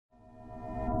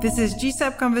This is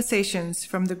GSAP Conversations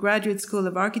from the Graduate School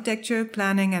of Architecture,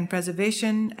 Planning and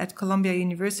Preservation at Columbia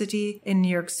University in New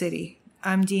York City.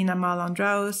 I'm Dean Amal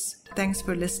Andraos. Thanks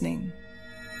for listening.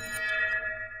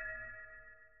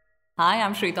 Hi,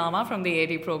 I'm Shritama from the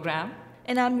AD program.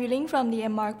 And I'm Yuling from the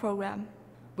MArch program.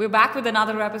 We're back with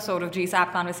another episode of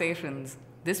GSAP Conversations.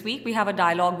 This week we have a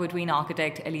dialogue between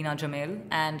architect Elena Jamil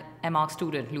and MArch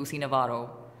student Lucy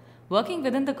Navarro. Working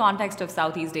within the context of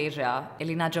Southeast Asia,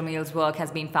 Elena Jamil's work has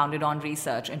been founded on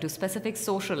research into specific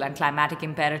social and climatic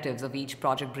imperatives of each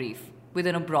project brief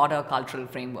within a broader cultural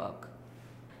framework.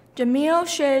 Jamil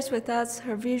shares with us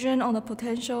her vision on the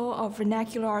potential of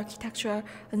vernacular architecture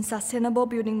and sustainable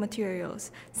building materials,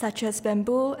 such as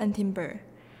bamboo and timber,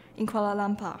 in Kuala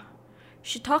Lumpur.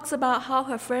 She talks about how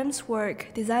her firm's work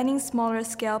designing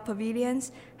smaller-scale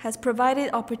pavilions has provided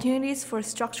opportunities for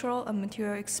structural and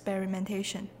material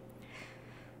experimentation.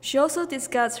 She also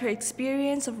discussed her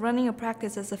experience of running a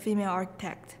practice as a female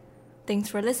architect. Thanks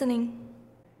for listening.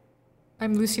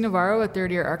 I'm Lucy Navarro, a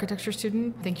third-year architecture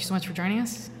student. Thank you so much for joining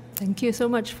us. Thank you so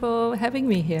much for having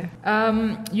me here.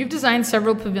 You've designed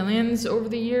several pavilions over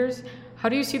the years. How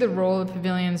do you see the role of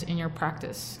pavilions in your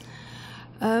practice?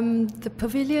 The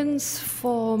pavilions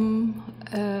form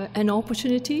an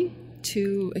opportunity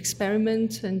to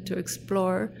experiment and to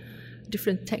explore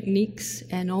different techniques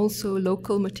and also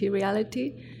local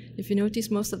materiality. If you notice,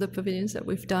 most of the pavilions that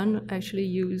we've done actually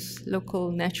use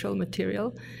local natural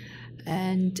material,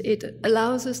 and it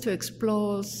allows us to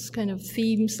explore kind of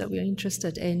themes that we are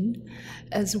interested in,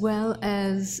 as well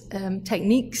as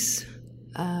techniques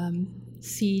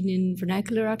seen in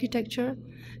vernacular architecture,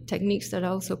 techniques that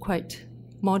are also quite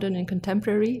modern and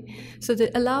contemporary, so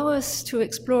that allow us to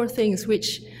explore things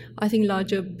which I think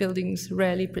larger buildings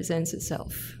rarely presents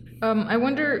itself. I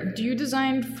wonder, do you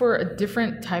design for a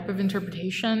different type of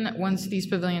interpretation once these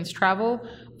pavilions travel?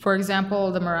 For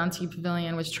example, the Meranti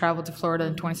Pavilion, which traveled to Florida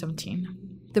in 2017.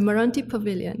 The Meranti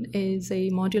Pavilion is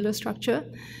a modular structure,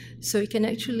 so it can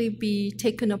actually be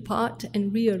taken apart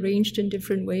and rearranged in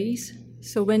different ways.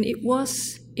 So when it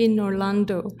was in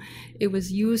Orlando, it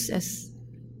was used as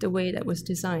the way that was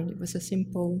designed. It was a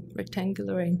simple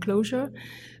rectangular enclosure.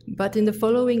 But in the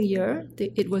following year,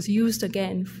 it was used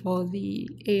again for the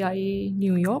AIA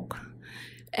New York.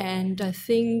 And I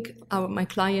think my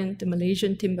client, the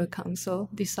Malaysian Timber Council,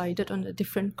 decided on a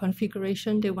different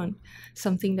configuration. They want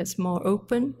something that's more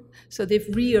open. So they've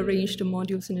rearranged the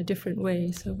modules in a different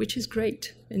way, so, which is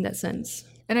great in that sense.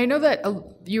 And I know that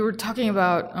you were talking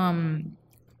about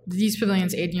these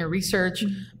pavilions aid in your research,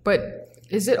 but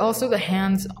is it also the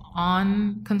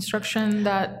hands-on construction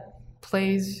that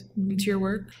plays into your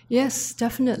work? Yes,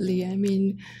 definitely. I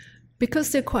mean,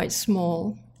 because they're quite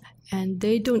small and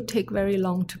they don't take very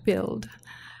long to build,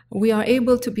 we are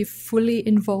able to be fully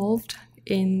involved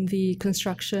in the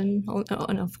construction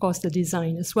and, of course, the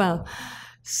design as well.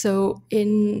 So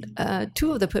in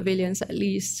two of the pavilions, at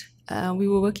least, we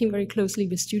were working very closely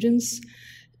with students,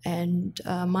 and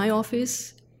my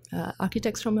office,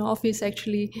 architects from my office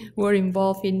actually were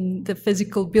involved in the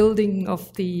physical building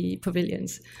of the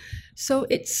pavilions. So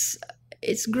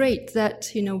it's great that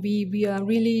we are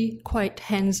really quite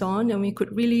hands-on, and we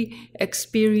could really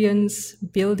experience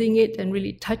building it and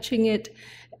really touching it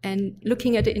and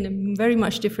looking at it in a very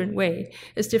much different way.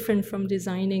 It's different from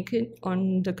designing it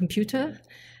on the computer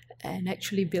and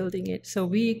actually building it. So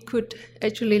we could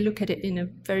actually look at it in a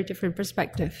very different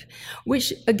perspective,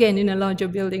 which again in a larger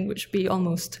building would be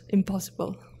almost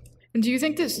impossible. And do you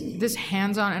think this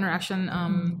hands-on interaction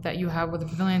that you have with the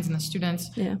pavilions and the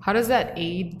students, how does that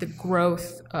aid the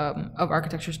growth of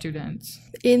architecture students?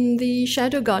 In the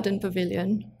Shadow Garden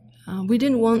Pavilion, we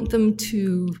didn't want them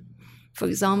to, for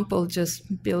example,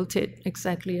 just build it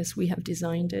exactly as we have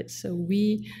designed it. So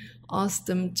we asked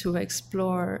them to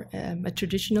explore a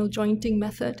traditional jointing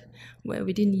method where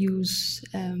we didn't use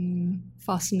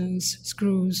fasteners,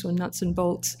 screws, or nuts and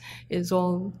bolts. It's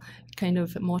all kind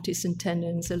of mortise and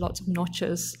tenons, lots of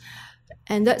notches.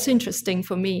 And that's interesting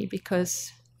for me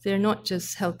because they're not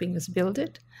just helping us build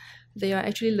it, they are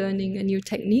actually learning a new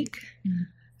technique,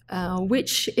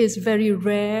 which is very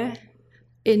rare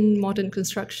in modern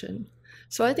construction.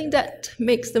 So I think that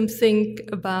makes them think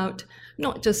about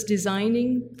not just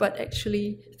designing, but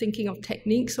actually thinking of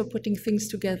techniques or putting things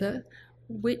together,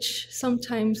 which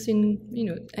sometimes in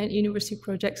university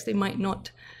projects they might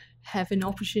not have an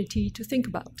opportunity to think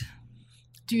about.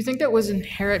 Do you think that was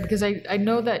inherent? Because I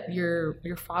know that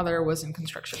your father was in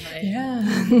construction, right?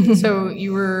 Yeah. So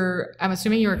I'm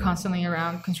assuming you were constantly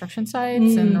around construction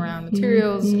sites and around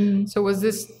materials. So was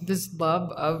this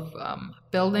love of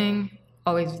building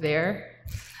always there?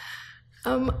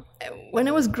 When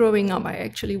I was growing up, I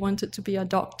actually wanted to be a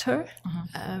doctor.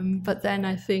 But then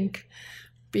I think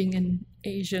being an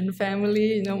Asian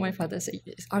family, my father said,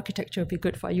 architecture would be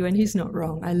good for you, and he's not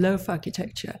wrong. I love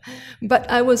architecture. But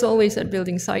I was always at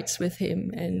building sites with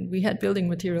him, and we had building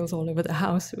materials all over the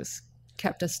house. It was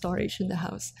kept as storage in the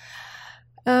house.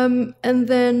 And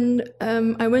then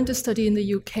I went to study in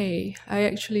the UK. I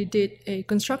actually did a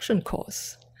construction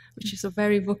course, which is a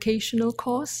very vocational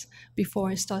course, before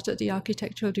I started the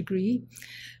architectural degree.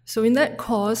 So in that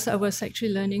course, I was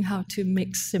actually learning how to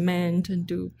mix cement and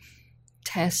do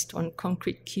tests on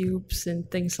concrete cubes and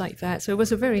things like that. So it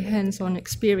was a very hands-on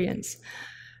experience.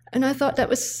 And I thought that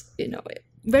was, a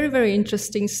very, very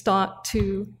interesting start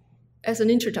as an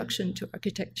introduction to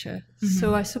architecture.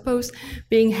 So I suppose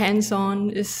being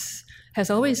hands-on has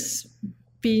always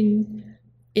been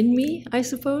in me, I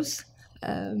suppose.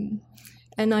 And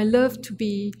I love to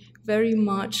be very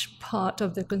much part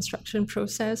of the construction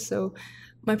process. So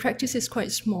my practice is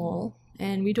quite small,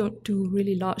 and we don't do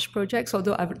really large projects,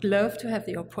 although I would love to have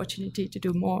the opportunity to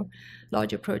do more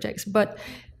larger projects. But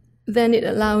then it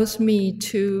allows me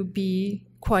to be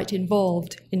quite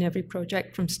involved in every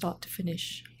project from start to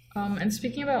finish. And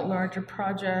speaking about larger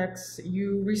projects,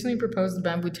 you recently proposed the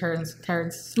Bamboo Terrace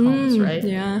homes, right?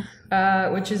 Yeah.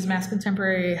 Which is mass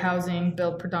contemporary housing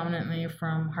built predominantly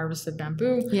from harvested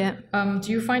bamboo. Yeah.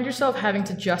 Do you find yourself having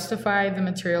to justify the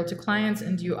material to clients,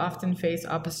 and do you often face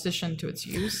opposition to its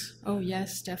use? Oh,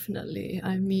 yes, definitely.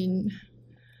 I mean,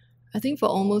 I think for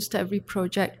almost every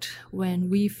project, when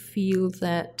we feel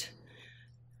that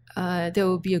there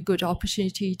will be a good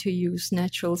opportunity to use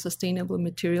natural, sustainable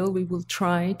material, we will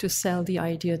try to sell the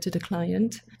idea to the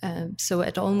client. So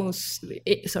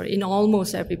in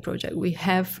almost every project, we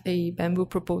have a bamboo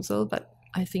proposal, but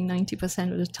I think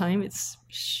 90% of the time it's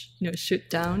shoot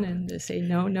down, and they say,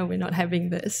 no, we're not having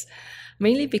this.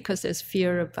 Mainly because there's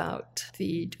fear about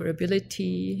the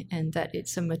durability, and that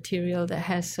it's a material that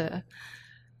has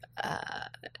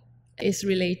is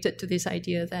related to this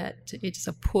idea that it's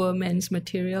a poor man's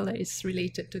material. It's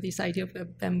related to this idea of a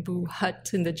bamboo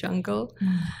hut in the jungle.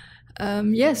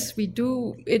 Yes, we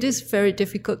do. It is very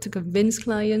difficult to convince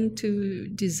clients to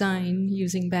design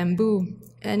using bamboo.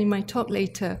 And in my talk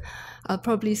later, I'll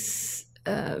probably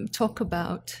talk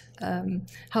about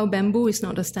how bamboo is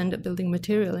not a standard building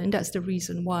material, and that's the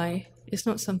reason why. It's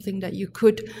not something that you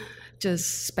could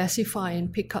just specify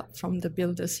and pick up from the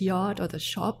builder's yard or the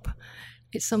shop.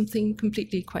 It's something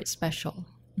completely quite special.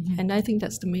 And I think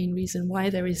that's the main reason why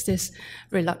there is this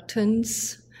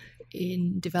reluctance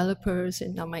in developers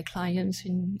and my clients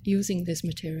in using this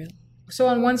material. So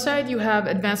on one side, you have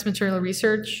advanced material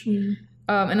research,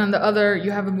 and on the other,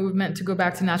 you have a movement to go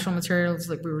back to natural materials,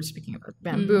 like we were speaking about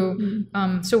bamboo.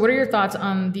 So what are your thoughts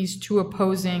on these two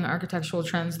opposing architectural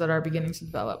trends that are beginning to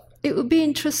develop? It would be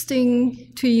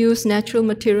interesting to use natural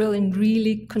material in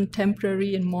really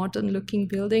contemporary and modern-looking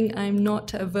building. I'm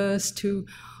not averse to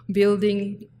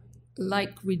building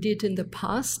like we did in the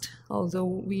past, although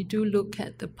we do look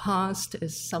at the past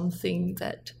as something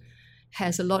that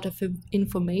has a lot of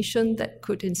information that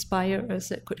could inspire us,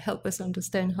 that could help us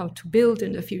understand how to build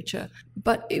in the future.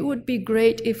 But it would be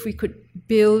great if we could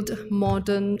build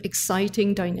modern,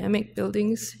 exciting, dynamic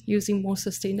buildings using more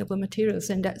sustainable materials,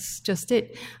 and that's just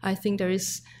it. I think there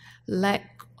is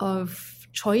lack of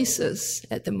choices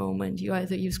at the moment. You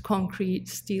either use concrete,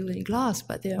 steel, and glass,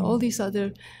 but there are all these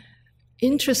other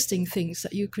interesting things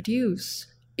that you could use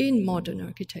in modern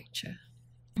architecture.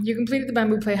 You completed the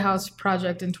Bamboo Playhouse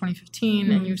project in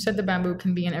 2015, and you've said the bamboo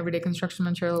can be an everyday construction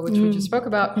material, which we just spoke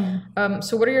about.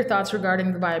 So what are your thoughts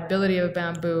regarding the viability of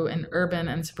bamboo in urban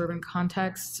and suburban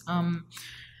contexts?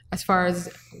 As far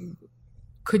as,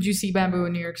 could you see bamboo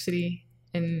in New York City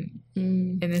in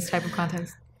this type of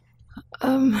context?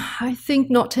 I think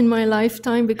not in my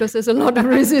lifetime, because there's a lot of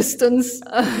resistance.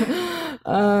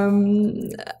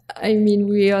 I mean,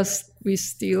 we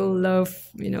still love,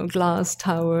 glass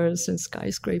towers and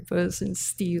skyscrapers and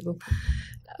steel.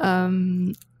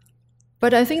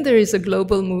 But I think there is a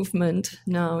global movement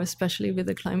now, especially with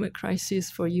the climate crisis,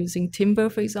 for using timber,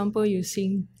 for example. You're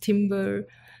seeing timber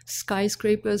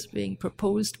skyscrapers being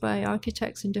proposed by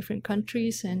architects in different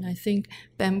countries, and I think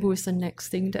bamboo is the next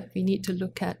thing that we need to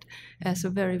look at as a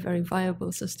very, very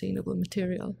viable, sustainable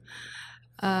material.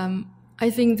 I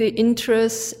think the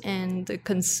interest and the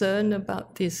concern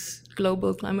about this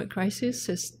global climate crisis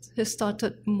has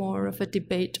started more of a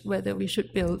debate whether we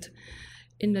should build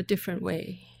in a different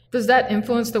way. Does that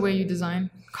influence the way you design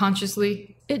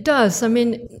consciously? It does. I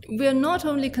mean, we are not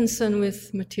only concerned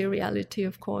with materiality,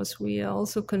 of course, we are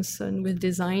also concerned with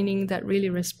designing that really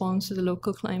responds to the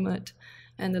local climate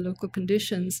and the local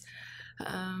conditions.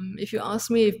 If you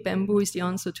ask me if bamboo is the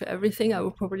answer to everything, I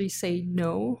would probably say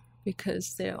no,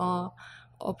 because there are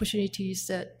opportunities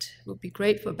that would be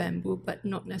great for bamboo, but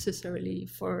not necessarily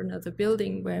for another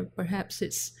building where perhaps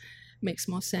it makes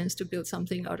more sense to build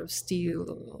something out of steel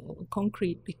or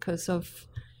concrete because of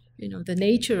the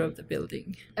nature of the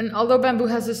building. And although bamboo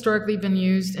has historically been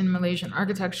used in Malaysian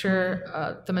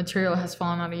architecture, the material has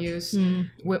fallen out of use.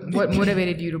 What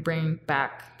motivated you to bring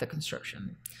back the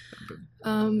construction?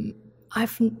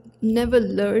 I've never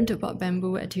learned about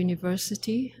bamboo at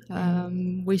university.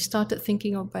 We started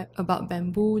thinking about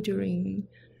bamboo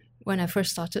when I first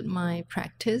started my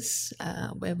practice,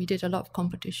 where we did a lot of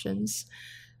competitions.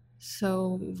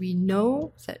 So we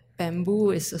know that bamboo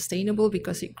is sustainable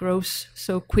because it grows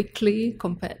so quickly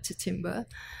compared to timber.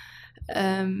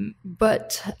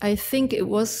 But I think it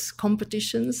was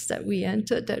competitions that we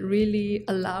entered that really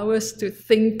allow us to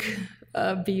think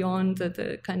beyond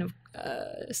the kind of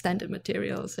standard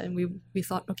materials. And we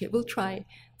thought, okay, we'll try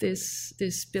this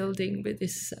building with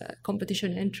this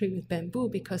competition entry with bamboo,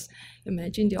 because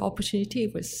imagine the opportunity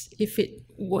was if it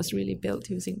was really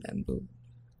built using bamboo.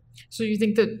 So you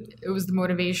think that it was the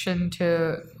motivation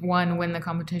to, one, win the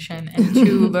competition, and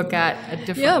two, look at a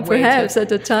different way? Yeah, perhaps at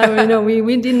the time,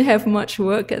 we didn't have much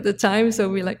work at the time, so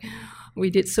we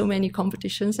did so many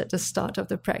competitions at the start of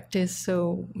the practice.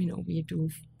 So, we do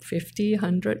 50,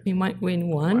 100, we might win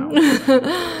one.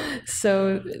 Wow.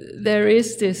 So there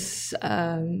is this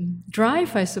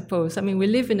drive, I suppose. I mean, we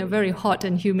live in a very hot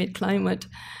and humid climate,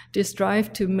 this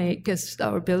drive to make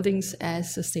our buildings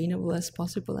as sustainable as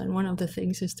possible. And one of the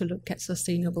things is to look at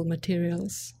sustainable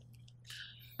materials.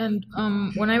 And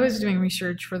when I was doing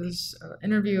research for this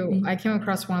interview, I came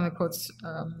across one of the quotes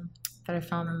that I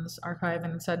found in this archive,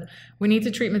 and it said, "We need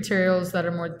to treat materials that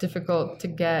are more difficult to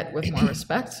get with more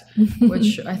respect,"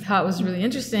 which I thought was really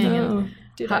interesting. No,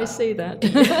 did I say that?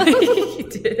 You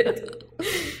did.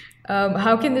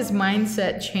 How can this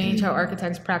mindset change how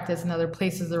architects practice in other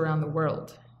places around the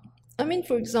world? I mean,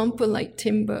 for example, like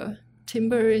timber.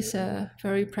 Timber is a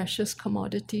very precious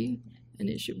commodity, and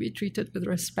it should be treated with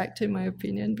respect, in my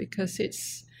opinion, because it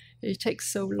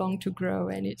takes so long to grow,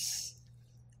 and it's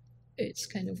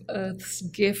kind of Earth's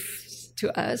gift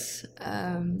to us,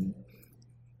 and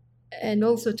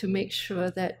also to make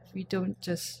sure that we don't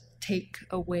just take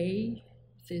away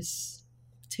this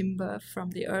timber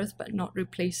from the earth, but not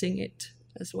replacing it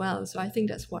as well. So I think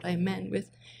that's what I meant with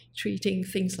treating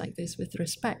things like this with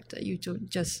respect, that you don't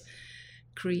just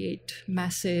create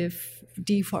massive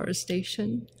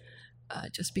deforestation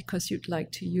just because you'd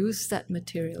like to use that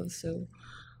material. So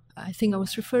I think I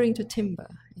was referring to timber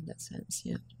in that sense,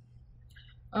 yeah.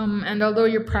 And although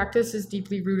your practice is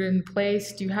deeply rooted in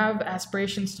place, do you have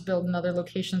aspirations to build in other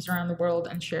locations around the world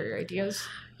and share your ideas?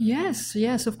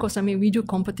 Yes, of course. I mean, we do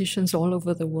competitions all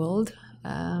over the world.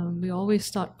 We always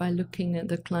start by looking at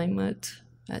the climate,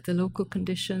 at the local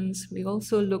conditions. We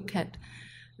also look at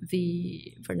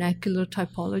the vernacular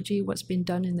typology, what's been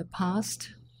done in the past.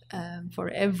 For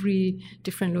every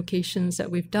different locations that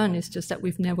we've done, it's just that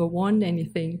we've never won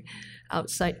anything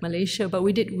outside Malaysia, but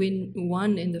we did win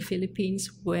one in the Philippines,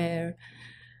 where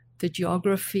the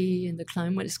geography and the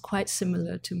climate is quite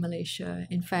similar to Malaysia.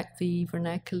 In fact, the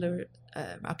vernacular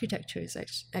architecture is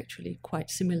actually quite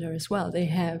similar as well. They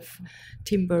have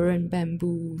timber and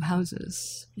bamboo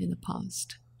houses in the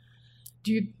past.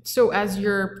 So as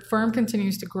your firm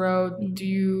continues to grow, do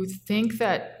you think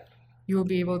that you will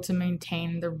be able to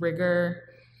maintain the rigor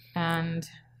and...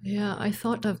 Yeah, I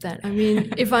thought of that. I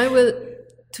mean, if I were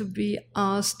to be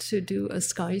asked to do a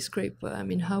skyscraper, I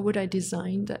mean, how would I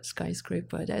design that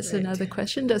skyscraper? That's right. Another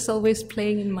question that's always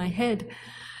playing in my head.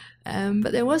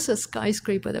 But there was a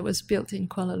skyscraper that was built in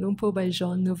Kuala Lumpur by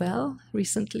Jean Nouvel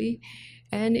recently.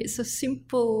 And it's a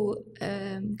simple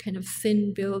kind of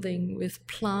thin building with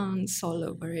plants all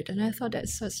over it. And I thought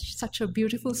that's such a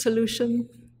beautiful solution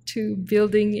to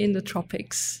building in the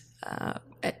tropics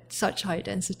at such high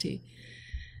density.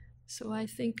 So I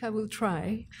think I will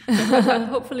try.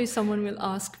 Hopefully someone will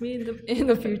ask me in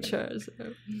the future.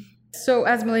 So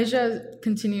as Malaysia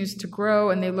continues to grow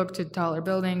and they look to taller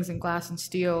buildings and glass and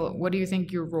steel, what do you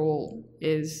think your role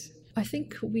is? I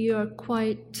think we are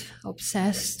quite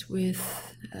obsessed with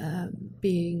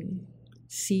being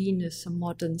seen as a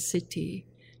modern city,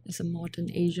 as a modern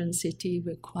Asian city.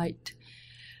 We're quite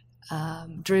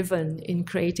driven in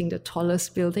creating the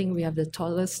tallest building. We have the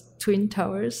tallest Twin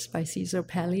Towers by Caesar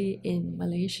Pelli in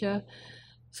Malaysia.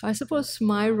 So I suppose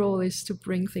my role is to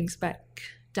bring things back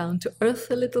down to earth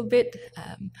a little bit.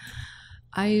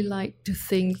 I like to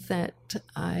think that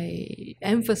I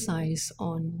emphasize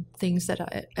on things that are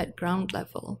at ground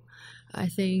level. I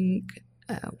think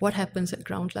what happens at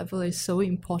ground level is so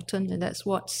important, and that's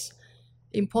what's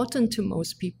important to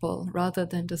most people rather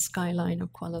than the skyline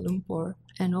of Kuala Lumpur.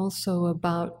 And also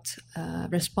about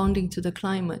responding to the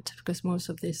climate, because most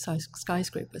of these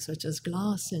skyscrapers are just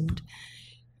glass, and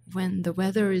when the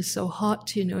weather is so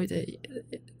hot,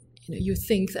 you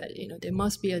think that there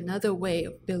must be another way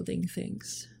of building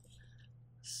things.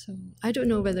 So I don't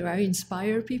know whether I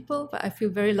inspire people, but I feel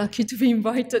very lucky to be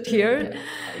invited here.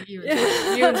 You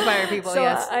inspire people, so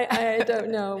yes. I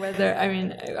don't know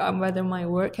whether my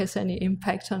work has any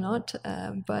impact or not.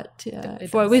 But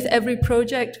with every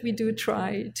project, we do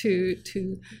try to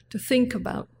think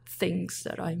about things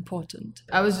that are important.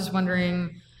 I was just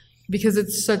wondering, because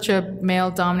it's such a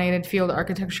male-dominated field,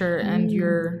 architecture, and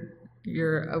you're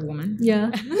a woman.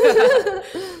 Yeah.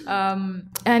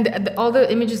 And all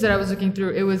the images that I was looking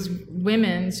through, it was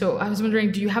women. So I was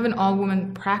wondering, do you have an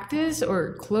all-woman practice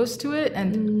or close to it?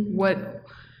 And what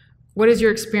is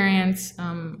your experience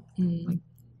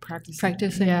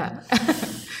practicing? Yeah.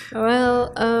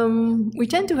 Well, we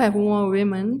tend to have more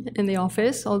women in the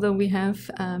office, although we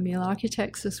have male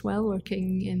architects as well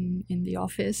working in the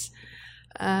office.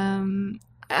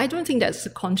 I don't think that's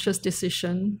a conscious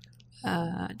decision.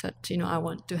 That I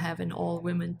want to have an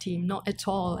all-women team. Not at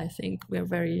all. I think we're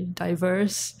very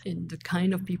diverse in the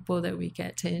kind of people that we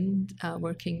get in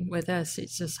working with us.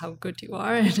 It's just how good you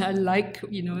are, and I like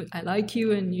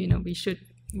you, and we should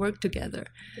work together.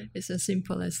 It's as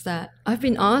simple as that. I've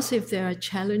been asked if there are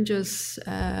challenges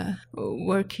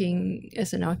working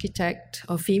as an architect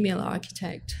or female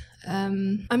architect.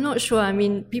 I'm not sure. I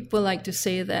mean, people like to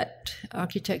say that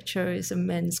architecture is a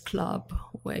men's club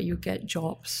where you get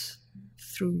jobs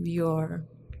through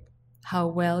how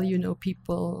well you know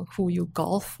people, who you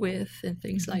golf with, and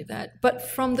things like that. But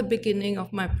from the beginning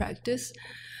of my practice,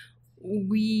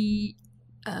 we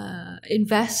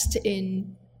invest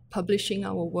in publishing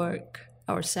our work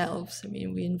ourselves. I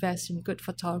mean, we invest in good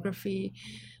photography.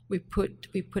 We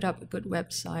put up a good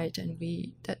website, and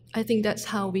I think that's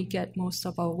how we get most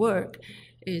of our work,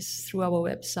 is through our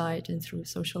website and through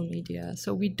social media.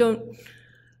 So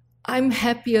I'm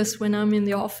happiest when I'm in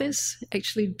the office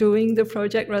actually doing the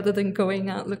project rather than going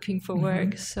out looking for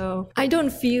work. So I don't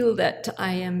feel that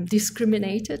I am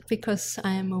discriminated because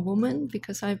I am a woman,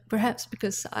 because I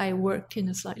work in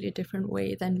a slightly different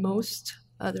way than most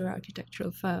other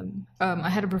architectural firms. I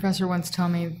had a professor once tell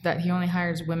me that he only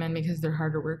hires women because they're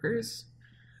harder workers.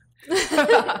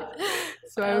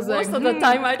 So I was most of the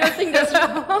time, I don't think that's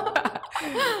wrong.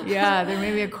 Yeah, there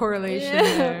may be a correlation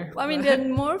there. I mean, there are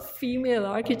more female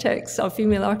architects or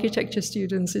female architecture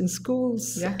students in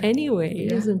schools anyway,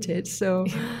 isn't it? So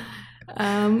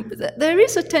there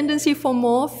is a tendency for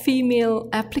more female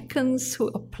applicants who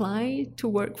apply to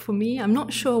work for me. I'm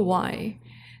not sure why,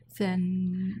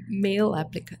 than male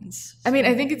applicants. I mean,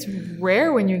 I think it's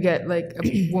rare when you get like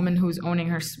a woman who's owning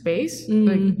her space.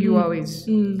 Like you always,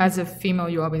 as a female,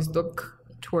 you always look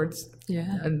towards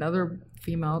another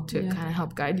female to kind of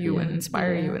help guide you and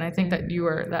inspire you. And I think that you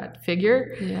are that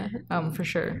figure, for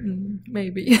sure.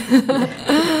 Maybe.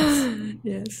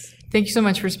 Yes. Thank you so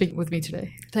much for speaking with me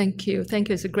today. Thank you.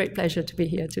 It's a great pleasure to be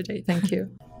here today. Thank you.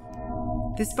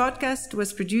 This podcast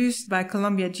was produced by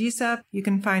Columbia GSAP. You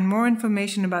can find more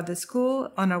information about the school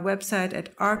on our website at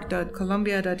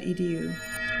arc.columbia.edu.